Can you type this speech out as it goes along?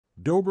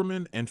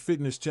Doberman and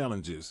fitness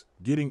challenges,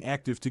 getting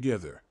active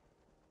together.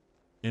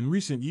 In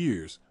recent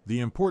years,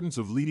 the importance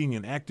of leading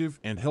an active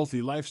and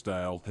healthy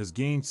lifestyle has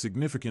gained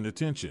significant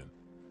attention.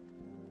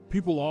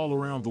 People all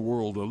around the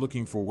world are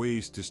looking for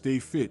ways to stay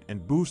fit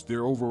and boost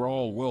their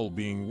overall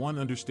well-being. One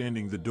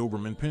understanding the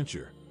Doberman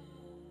Pinscher.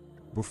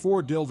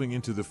 Before delving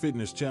into the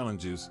fitness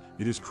challenges,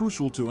 it is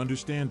crucial to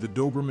understand the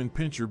Doberman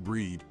Pinscher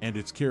breed and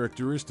its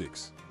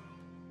characteristics.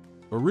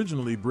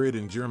 Originally bred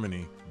in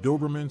Germany,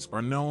 Dobermans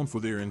are known for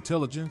their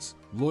intelligence,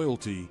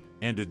 loyalty,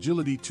 and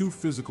agility. Two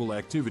physical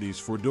activities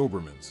for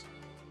Dobermans.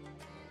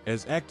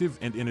 As active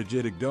and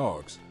energetic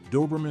dogs,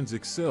 Dobermans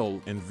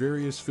excel in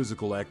various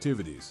physical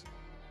activities.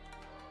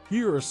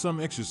 Here are some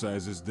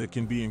exercises that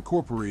can be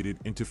incorporated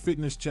into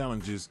fitness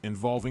challenges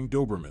involving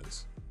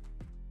Dobermans.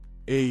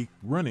 A.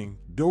 Running.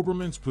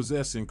 Dobermans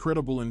possess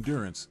incredible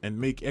endurance and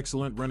make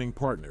excellent running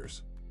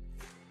partners.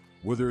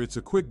 Whether it's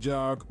a quick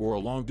jog or a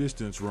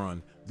long-distance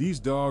run, these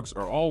dogs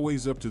are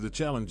always up to the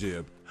challenge.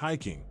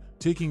 Hiking.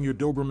 Taking your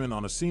Doberman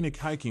on a scenic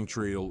hiking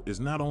trail is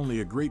not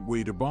only a great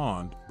way to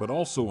bond, but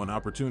also an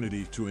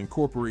opportunity to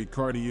incorporate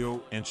cardio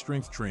and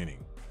strength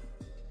training.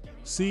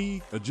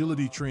 C.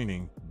 Agility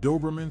training.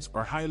 Dobermans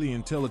are highly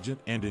intelligent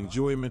and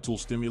enjoy mental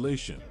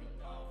stimulation.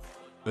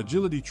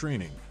 Agility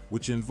training,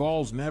 which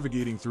involves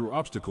navigating through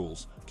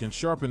obstacles, can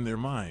sharpen their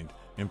mind,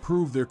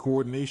 improve their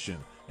coordination,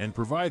 and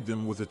provide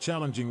them with a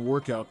challenging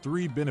workout.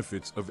 3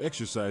 benefits of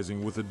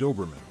exercising with a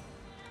Doberman.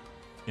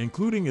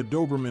 Including a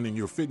Doberman in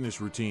your fitness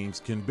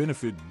routines can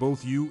benefit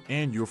both you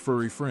and your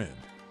furry friend.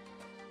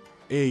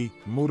 A.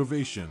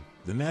 Motivation.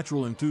 The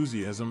natural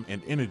enthusiasm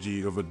and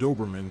energy of a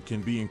Doberman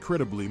can be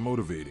incredibly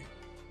motivating.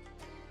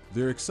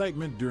 Their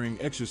excitement during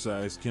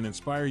exercise can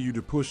inspire you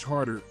to push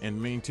harder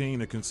and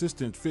maintain a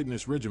consistent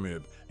fitness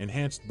regimen.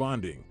 Enhanced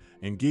bonding.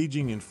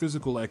 Engaging in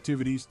physical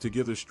activities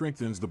together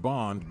strengthens the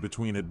bond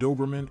between a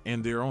Doberman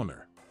and their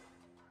owner.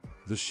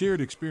 The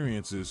shared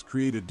experiences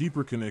create a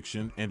deeper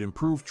connection and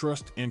improve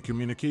trust and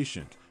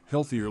communication.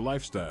 Healthier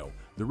lifestyle.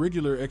 The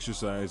regular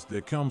exercise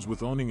that comes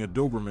with owning a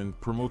Doberman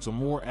promotes a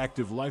more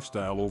active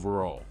lifestyle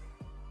overall.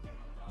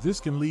 This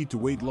can lead to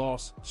weight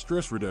loss,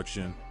 stress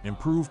reduction,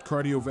 improved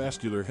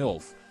cardiovascular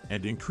health,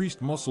 and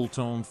increased muscle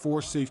tone.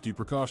 4 safety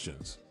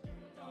precautions.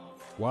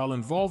 While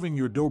involving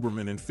your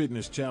Doberman in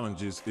fitness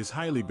challenges is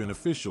highly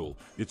beneficial,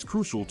 it's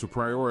crucial to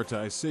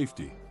prioritize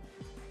safety.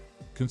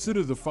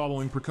 Consider the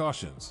following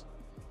precautions.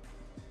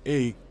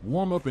 A.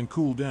 Warm up and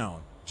cool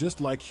down.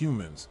 Just like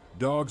humans,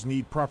 dogs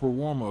need proper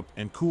warm-up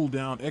and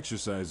cool-down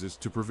exercises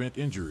to prevent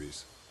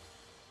injuries.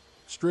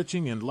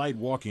 Stretching and light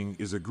walking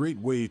is a great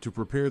way to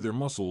prepare their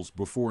muscles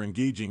before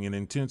engaging in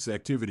intense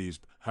activities.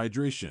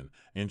 Hydration.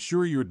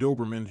 Ensure your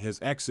Doberman has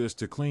access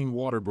to clean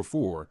water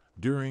before,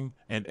 during,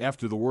 and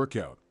after the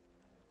workout.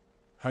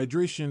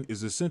 Hydration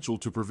is essential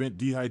to prevent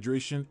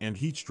dehydration and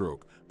heat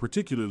stroke,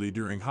 particularly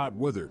during hot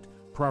weather.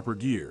 Proper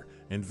gear.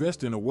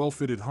 Invest in a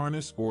well-fitted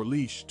harness or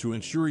leash to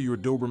ensure your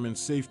Doberman's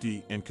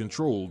safety and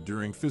control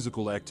during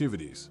physical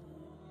activities.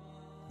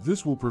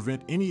 This will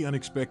prevent any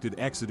unexpected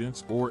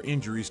accidents or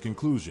injuries.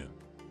 Conclusion.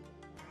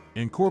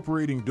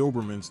 Incorporating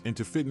Dobermans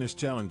into fitness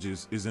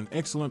challenges is an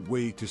excellent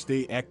way to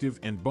stay active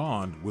and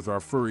bond with our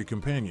furry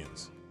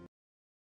companions.